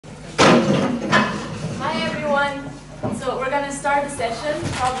So we're going to start the session.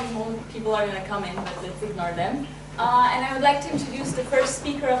 Probably more people are going to come in, but let's ignore them. And I would like to introduce the first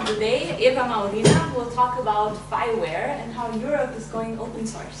speaker of the day, Eva Maurina, who will talk about Fireware and how Europe is going open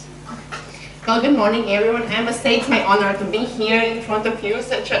source. Well, good morning, everyone. I must say it's my honor to be here in front of you,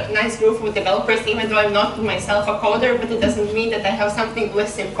 such a nice group of developers, even though I'm not myself a coder, but it doesn't mean that I have something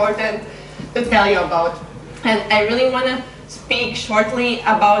less important to tell you about. And I really want to speak shortly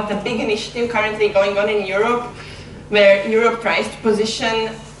about the big initiative currently going on in Europe, where Europe tries to position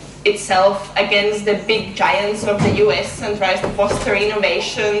itself against the big giants of the US and tries to foster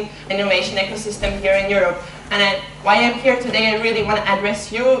innovation ecosystem here in Europe. And why I'm here today, I really want to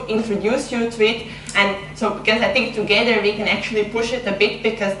address you, introduce you to it, and so because I think together we can actually push it a bit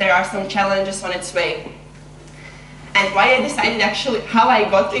because there are some challenges on its way. And why I decided actually how I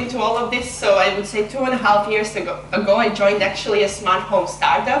got into all of this, so I would say 2.5 years ago I joined actually a smart home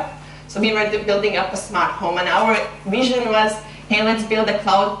startup. So we were building up a smart home, and our vision was, hey, let's build a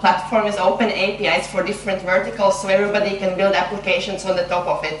cloud platform with open APIs for different verticals so everybody can build applications on the top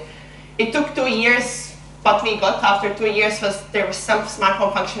of it. It took 2 years. What we got after 2 years was there was some smart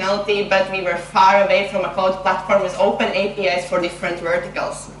home functionality, but we were far away from a cloud platform with open APIs for different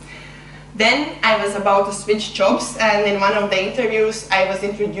verticals. Then I was about to switch jobs, and in one of the interviews I was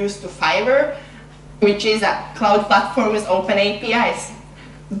introduced to Fiverr, which is a cloud platform with open APIs.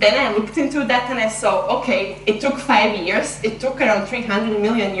 Then I looked into that and I saw, okay, it took 5 years, it took around 300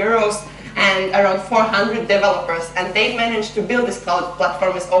 million euros and around 400 developers, and they managed to build this cloud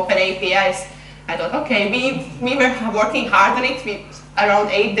platform with open APIs. I thought, okay, we were working hard on it,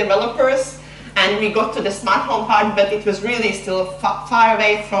 around 8 developers, and we got to the smart home part, but it was really still far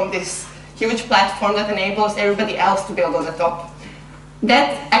away from this huge platform that enables everybody else to build on the top.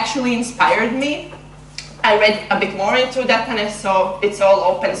 That actually inspired me. I read a bit more into that and I saw it's all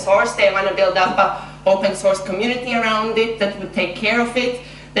open source. They want to build up an open source community around it that would take care of it.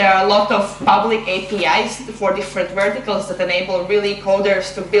 There are a lot of public APIs for different verticals that enable really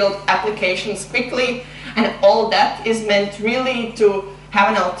coders to build applications quickly, and all that is meant really to have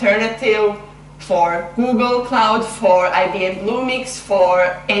an alternative for Google Cloud, for IBM Bluemix,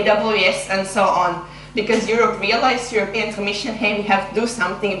 for AWS, and so on. Because Europe realized, European Commission, hey, we have to do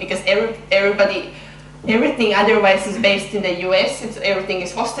something because everything otherwise is based in the US, everything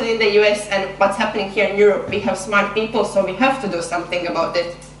is hosted in the US, and what's happening here in Europe, we have smart people, so we have to do something about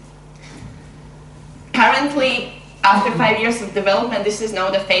it. Currently, after 5 years of development, this is now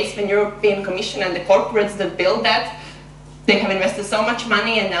the phase when European Commission and the corporates that build that, they have invested so much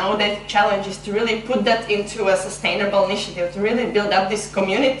money, and now the challenge is to really put that into a sustainable initiative, to really build up this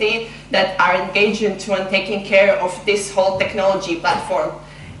community that are engaged into and taking care of this whole technology platform.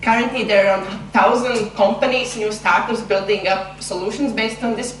 Currently, there are around 1,000 companies, new startups building up solutions based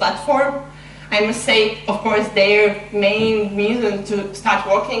on this platform. I must say, of course, their main reason to start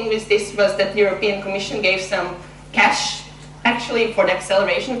working with this was that the European Commission gave some cash, actually, for the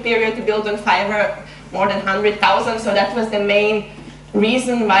acceleration period to build on Fiverr, more than 100,000. So that was the main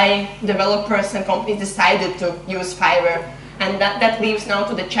reason why developers and companies decided to use Fiverr. And that leaves now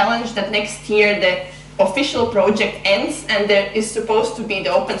to the challenge that next year the official project ends, and there is supposed to be the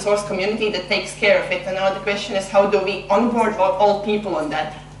open source community that takes care of it. And now the question is, how do we onboard all people on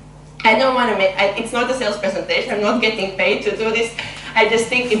that? I don't want to make, it's not a sales presentation, I'm not getting paid to do this. I just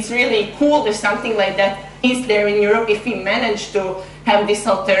think it's really cool if something like that is there in Europe, if we manage to have this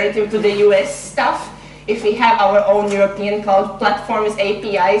alternative to the US stuff, if we have our own European cloud platforms,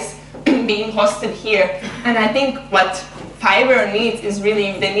 APIs being hosted here. And I think what Fiverr needs is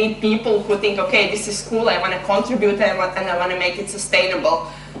really, they need people who think, okay, this is cool, I want to contribute and I want to make it sustainable.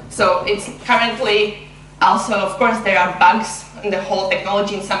 So it's currently also, of course, there are bugs in the whole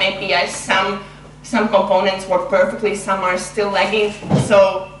technology in some APIs. Some components work perfectly, some are still lagging.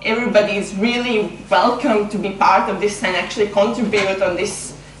 So everybody is really welcome to be part of this and actually contribute on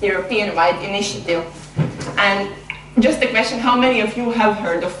this European-wide initiative. And just a question, how many of you have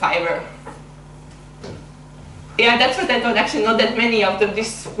heard of Fiverr? Yeah, that's what I thought. Actually, not that many out of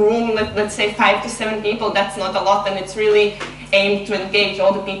this room, let's say 5 to 7 people, that's not a lot, and it's really aimed to engage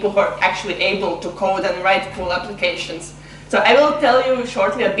all the people who are actually able to code and write cool applications. So I will tell you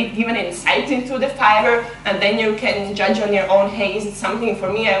shortly a bit, give an insight into the Fiverr, and then you can judge on your own, hey, is it something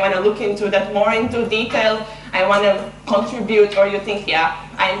for me? I want to look into that more into detail. I want to contribute, or you think, yeah,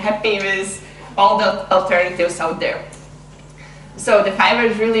 I'm happy with all the alternatives out there. So the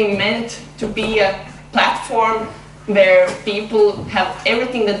Fiverr is really meant to be a platform where people have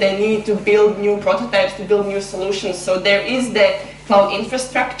everything that they need to build new prototypes, to build new solutions. So there is the cloud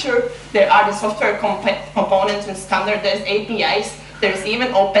infrastructure, there are the software components and standardized APIs, there's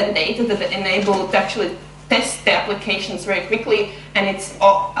even open data that enable to actually test the applications very quickly, and it's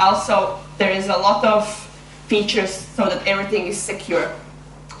also, there is a lot of features so that everything is secure.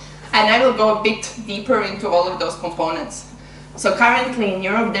 And I will go a bit deeper into all of those components. So currently in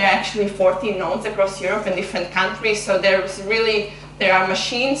Europe, there are actually 14 nodes across Europe in different countries. So there are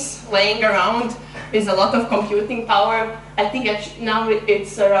machines laying around with a lot of computing power. I think now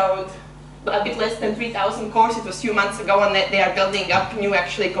it's around a bit less than 3,000 cores. It was a few months ago, and they are building up new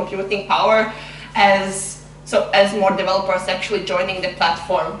computing power as more developers actually joining the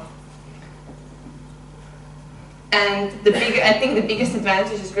platform. And I think the biggest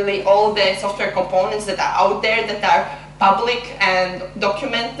advantage is really all the software components that are out there that are public and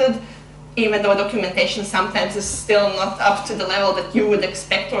documented, even though documentation sometimes is still not up to the level that you would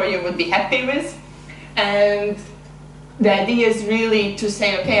expect or you would be happy with. And the idea is really to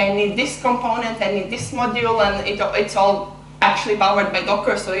say, okay, I need this component, I need this module, and it's all actually powered by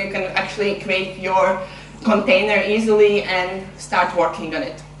Docker, so you can actually create your container easily and start working on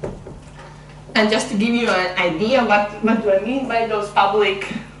it. And just to give you an idea, what do I mean by those public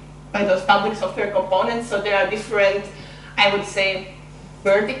software components? So there are different, I would say,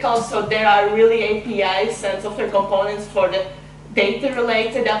 verticals. So there are really APIs and software components for the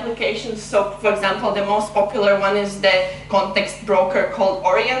data-related applications. So, for example, the most popular one is the context broker called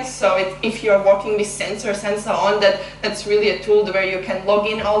Orient. So if you're working with sensors and so on, that's really a tool where you can log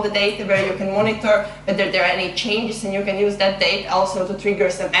in all the data, where you can monitor whether there are any changes, and you can use that data also to trigger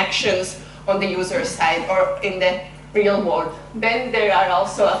some actions on the user side or in the real world. Then there are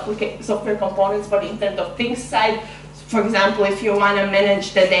also software components for the Internet of Things side. For example, if you want to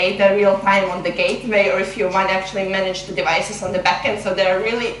manage the data real time on the gateway, or if you want to actually manage the devices on the backend. So there are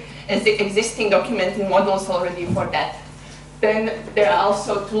really existing documenting modules already for that. Then there are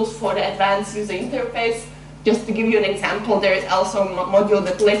also tools for the advanced user interface. Just to give you an example, there is also a module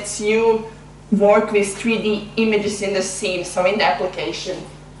that lets you work with 3D images in the scene, so in the application.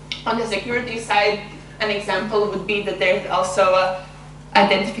 On the security side, an example would be that there's also an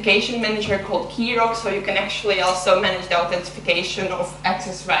identification manager called Keyrock, so you can actually also manage the authentication of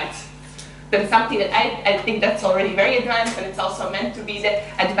access rights. Then something that I think that's already very advanced, and it's also meant to be the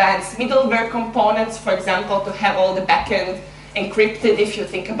advanced middleware components, for example, to have all the backend encrypted if you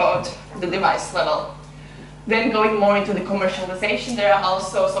think about the device level. Then going more into the commercialization, there are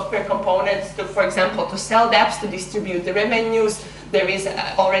also software components to, for example, to sell the apps, to distribute the revenues. There is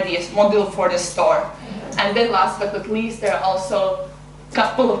already a module for the store. And then last but not least, there are also a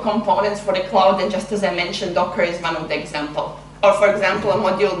couple of components for the cloud, and just as I mentioned, Docker is one of the examples. Or for example, a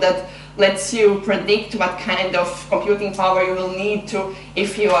module that lets you predict what kind of computing power you will need to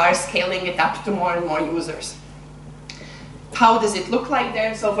if you are scaling it up to more and more users. How does it look like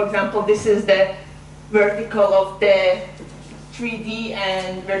there? So for example, this is the vertical of the 3D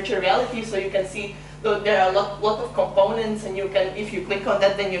and virtual reality, so you can see there are a lot of components, and you can, if you click on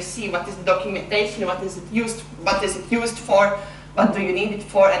that, then you see what is the documentation, what is it used for, what do you need it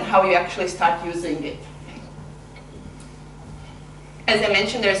for, and how you actually start using it. As I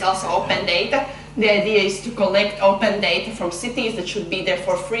mentioned, there's also open data. The idea is to collect open data from cities that should be there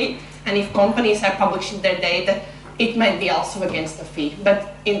for free, and if companies are publishing their data, it might be also against a fee.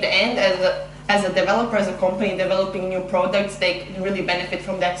 But in the end, as a developer, as a company developing new products, they can really benefit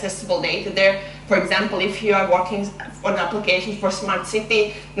from the accessible data there. For example, if you are working on applications for smart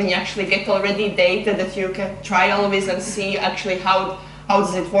city, then you actually get already data that you can trial with and see actually how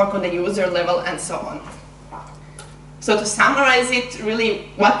does it work on the user level and so on. So to summarize it, really,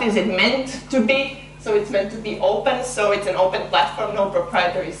 what is it meant to be? So it's meant to be open, so it's an open platform, no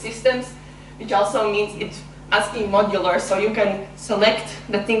proprietary systems, which also means it must be modular, so you can select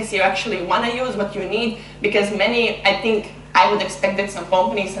the things you actually want to use, what you need, because I think I would expect that some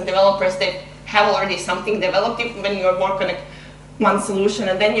companies and developers, they have already something developed when you work on one solution,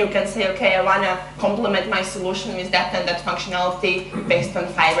 and then you can say, okay, I want to complement my solution with that and that functionality based on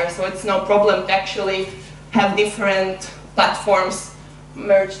Fiverr. So it's no problem to actually have different platforms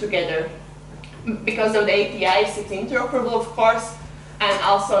merged together. Because of the APIs, it's interoperable, of course, and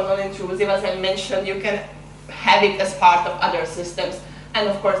also non-intrusive. As I mentioned, you can have it as part of other systems. And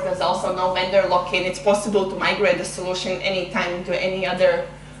of course, there's also no vendor lock-in. It's possible to migrate the solution anytime to any other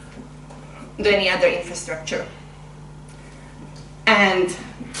infrastructure. And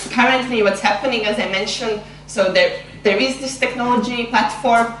currently what's happening, as I mentioned, so there is this technology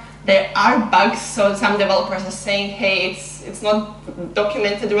platform. There are bugs, so some developers are saying, hey, it's not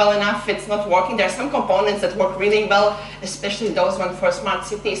documented well enough, it's not working. There are some components that work really well, especially those ones for smart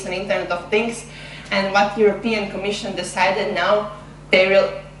cities and Internet of Things. And what European Commission decided now, they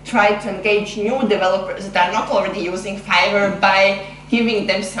will try to engage new developers that are not already using Fiverr by giving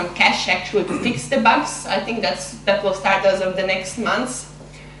them some cash actually to fix the bugs. I think that will start as of the next months.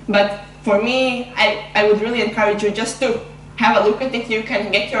 But for me, I would really encourage you just to have a look at it. You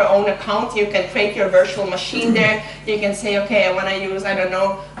can get your own account, you can create your virtual machine there. You can say, okay, I want to use, I don't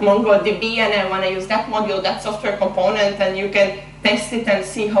know, MongoDB, and I want to use that module, that software component, and you can test it and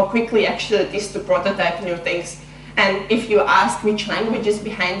see how quickly actually it is to prototype new things. And if you ask which language is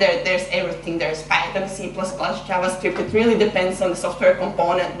behind there, there's everything. There's Python, C++, JavaScript. It really depends on the software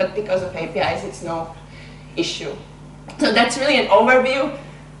component, but because of APIs, it's no issue. So that's really an overview.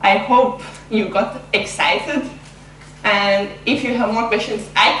 I hope you got excited. And if you have more questions,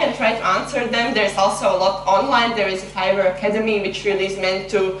 I can try to answer them. There's also a lot online. There is a Fiverr Academy, which really is meant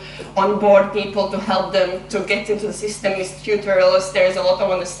to onboard people, to help them to get into the system with tutorials. There's a lot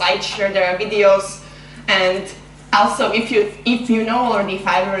on the SlideShare. There are videos. And also, if you know already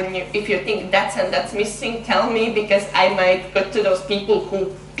Fiverr and if you think that's and that's missing, tell me, because I might go to those people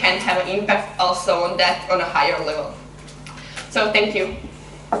who can have an impact also on that on a higher level. So thank you.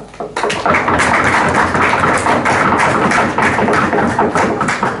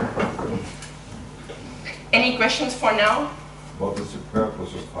 Any questions for now? What is the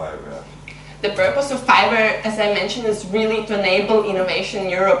purpose of Fiverr? The purpose of Fiverr, as I mentioned, is really to enable innovation in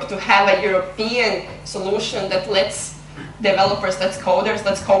Europe, to have a European solution that lets developers, lets coders,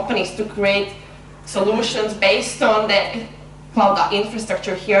 lets companies to create solutions based on the cloud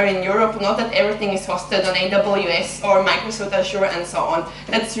infrastructure here in Europe, not that everything is hosted on AWS or Microsoft Azure and so on.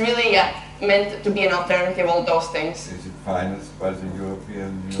 That's really meant to be an alternative, all those things. Is it financed by the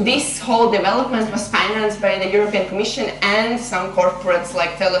European Union? This whole development was financed by the European Commission and some corporates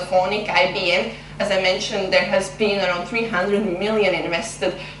like Telefonica, IBM. As I mentioned, there has been around 300 million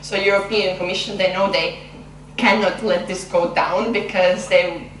invested. So European Commission, they know they cannot let this go down because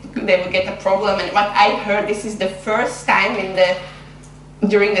they will get a problem. And what I heard, this is the first time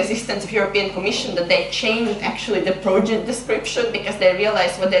during the existence of European Commission that they changed actually the project description, because they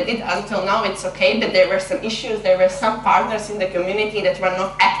realized what they did until now, it's okay, but there were some issues. There were some partners in the community that were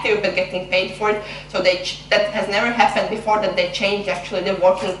not active but getting paid for it. So that has never happened before, that they changed actually the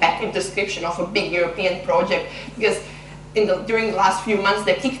working package description of a big European project, because during the last few months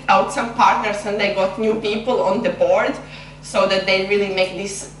they kicked out some partners and they got new people on the board, so that they really make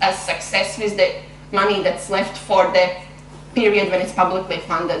this a success with the money that's left for the period when it's publicly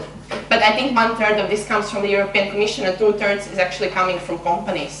funded. But I think 1/3 of this comes from the European Commission and 2/3 is actually coming from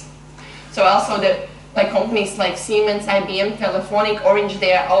companies. So also companies like Siemens, IBM, Telefonica, Orange,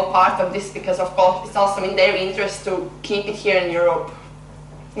 they are all part of this, because of course it's also in their interest to keep it here in Europe.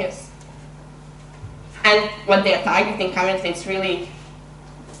 Yes. And what they are targeting currently, it's really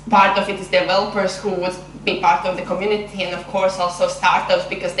part of it is developers who would be part of the community, and of course also startups,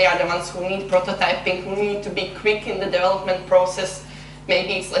 because they are the ones who need prototyping, who need to be quick in the development process.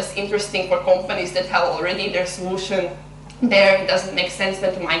 Maybe it's less interesting for companies that have already their solution there. It doesn't make sense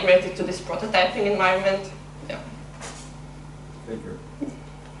then to migrate it to this prototyping environment. Yeah. Thank you.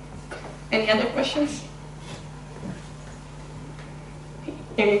 Any other questions?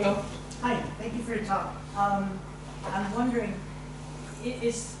 Here you go. Hi, thank you for your talk. I'm wondering,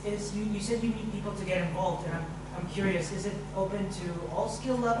 you said you need people to get involved, and I'm curious, is it open to all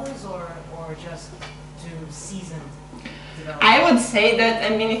skill levels or just to seasoned developers? I would say that,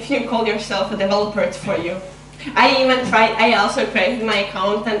 I mean, if you call yourself a developer, it's for you. I also created my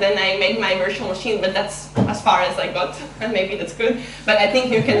account and then I made my virtual machine, but that's as far as I got, and maybe that's good. But I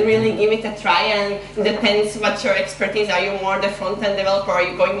think you can really give it a try, and it depends what's your expertise. Are you more the front-end developer, or are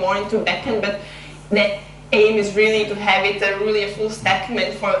you going more into back-end? But the aim is really to have it really a full stack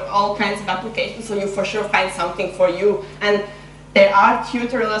meant for all kinds of applications, so you for sure find something for you. And there are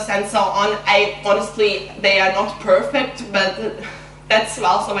tutorials and so on. Honestly, they are not perfect, but that's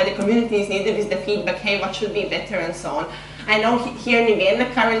also why the community is needed, is the feedback, hey, what should be better and so on. I know here in Vienna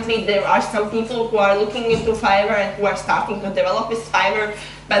currently there are some people who are looking into Fiverr and who are starting to develop with Fiverr,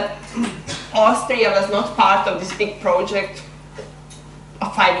 but Austria was not part of this big project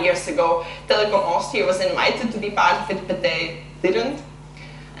 5 years ago. Telekom Austria was invited to be part of it, but they didn't.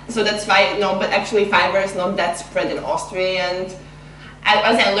 So that's why, no, but actually Fiverr is not that spread in Austria. And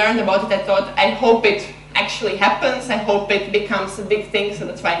as I learned about it, I thought, I hope it actually happens. I hope it becomes a big thing. So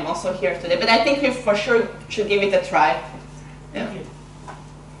that's why I'm also here today. But I think we for sure should give it a try. Yeah. Thank you.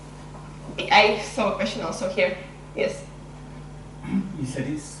 I saw a question also here. Yes. You said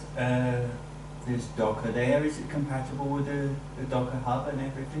there's Docker there. Is it compatible with the Docker Hub and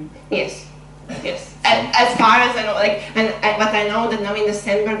everything? Yes. Yes. As far as I know, what I know that now in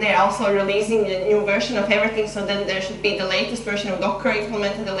December they're also releasing a new version of everything. So then there should be the latest version of Docker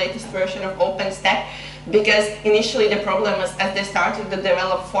implemented, the latest version of OpenStack. because initially the problem was as they started to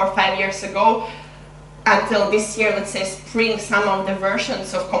develop 4 or 5 years ago, until this year, let's say spring, some of the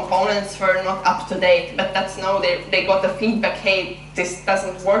versions of components were not up to date, but that's now they got the feedback, hey, this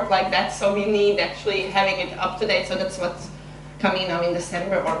doesn't work like that, so we need actually having it up to date, so that's what's coming now in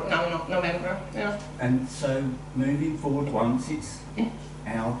December or now in November. Yeah. And so moving forward, once it's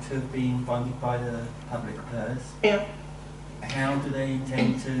out of being funded by the public purse, Yeah. how do they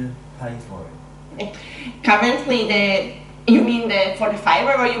intend to pay for it? Currently, you mean for the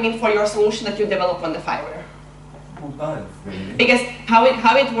fiber, or you mean for your solution that you develop on the fiber? Well, both, really. Because how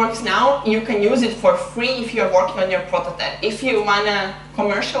it works now, you can use it for free if you're working on your prototype. If you wanna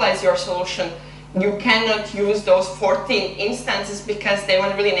commercialize your solution, you cannot use those 14 instances because they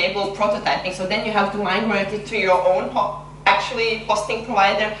won't really enable prototyping. So then you have to migrate it to your own hosting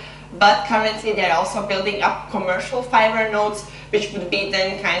provider. But currently they're also building up commercial fiber nodes, which would be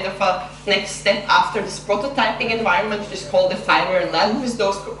then kind of a next step after this prototyping environment, which is called the fiber lab with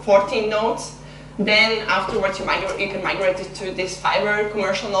those 14 nodes. Then afterwards you can migrate it to this fiber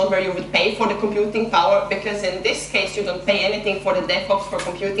commercial node where you would pay for the computing power, because in this case you don't pay anything for the DevOps for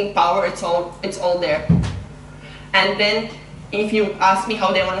computing power, it's all there. And then if you ask me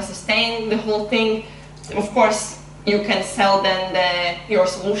how they want to sustain the whole thing, of course you can sell then your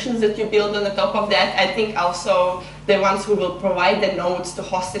solutions that you build on the top of that. I think also the ones who will provide the nodes to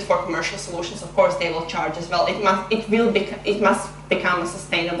host it for commercial solutions, of course they will charge as well. It must become a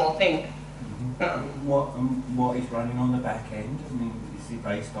sustainable thing. What is running on the back end? I mean, is it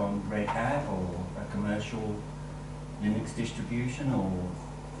based on Red Hat or a commercial Linux distribution, or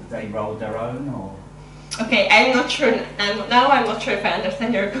they rolled their own, or? Okay, I'm not sure. Now I'm not sure if I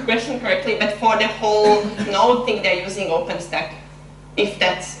understand your question correctly. But for the whole node thing, they're using OpenStack. If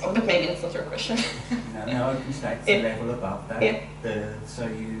that's, but maybe that's not your question. No, OpenStack's a level above that. Yeah.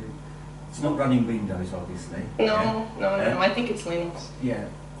 It's not running Windows, obviously. No, no. I think it's Linux. Yeah.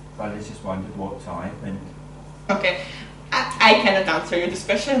 But I just wondered what type and... Okay, I cannot answer you this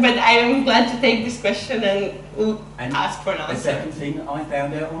question, but I am glad to take this question and ask for an answer. The second thing, I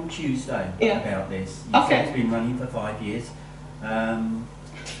found out on Tuesday about this. You said it's been running for 5 years.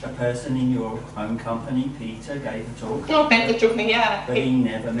 A person in your own company, Peter, gave a talk. No, Peter took me, yeah. But he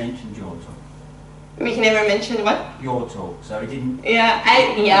never mentioned your talk. We never mentioned what? Your talk, so he didn't... Yeah,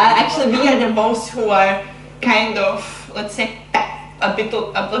 actually we are the ones who are kind of, let's say, a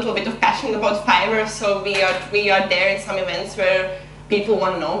little bit of passion about fiber, so we are there in some events where people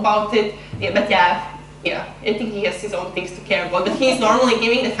want to know about it. Yeah, but I think he has his own things to care about. But he's normally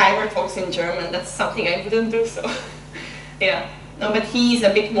giving the fiber talks in German. That's something I wouldn't do. So yeah, no, but he's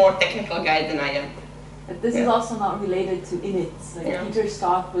a bit more technical guy than I am. But this is also not related to inits. Like Peter's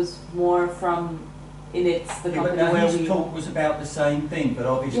talk was more from inits, the company where his talk was about the same thing, but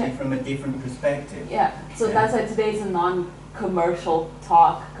obviously from a different perspective. Yeah. So that's why today's a non-commercial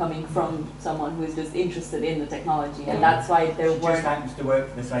talk coming from someone who is just interested in the technology, and that's why there were. Just happens to work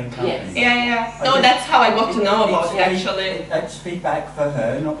for the same company. Yes. Yeah. No, that's how I got to know about it actually. That's feedback for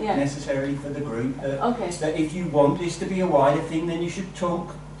her, not necessarily for the group. That if you want this to be a wider thing, then you should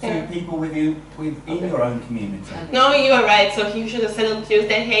talk to people within your own community. No, you are right. So you should have said on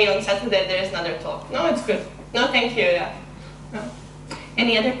Tuesday, hey, on Saturday there is another talk. No, it's good. No, thank you. Yeah. No.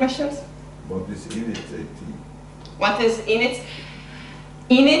 Any other questions? What is init? What is init?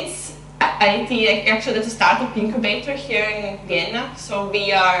 Init, actually that's a startup incubator here in Vienna. So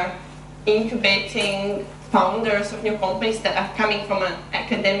we are incubating founders of new companies that are coming from an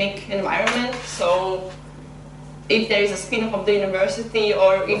academic environment. So if there is a spin-off of the university,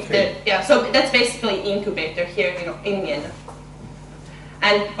 or if so that's basically incubator here, in Vienna.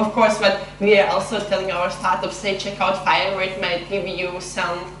 And of course, what we are also telling our startups, say, check out Fiverr, it might give you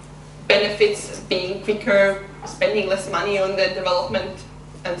some benefits, being quicker, spending less money on the development,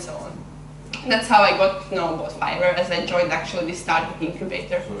 and so on. That's how I got to know about Fiverr, as I joined actually this startup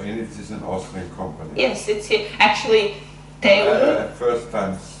incubator. So Init is an Austrian company? Yes, it's here. Actually, I first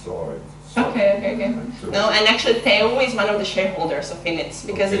time saw it. Okay. No, and actually Theo is one of the shareholders of Init,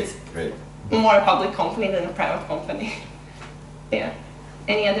 because it's more a public company than a private company. Yeah.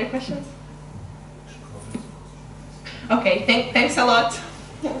 Any other questions? Okay, thanks a lot.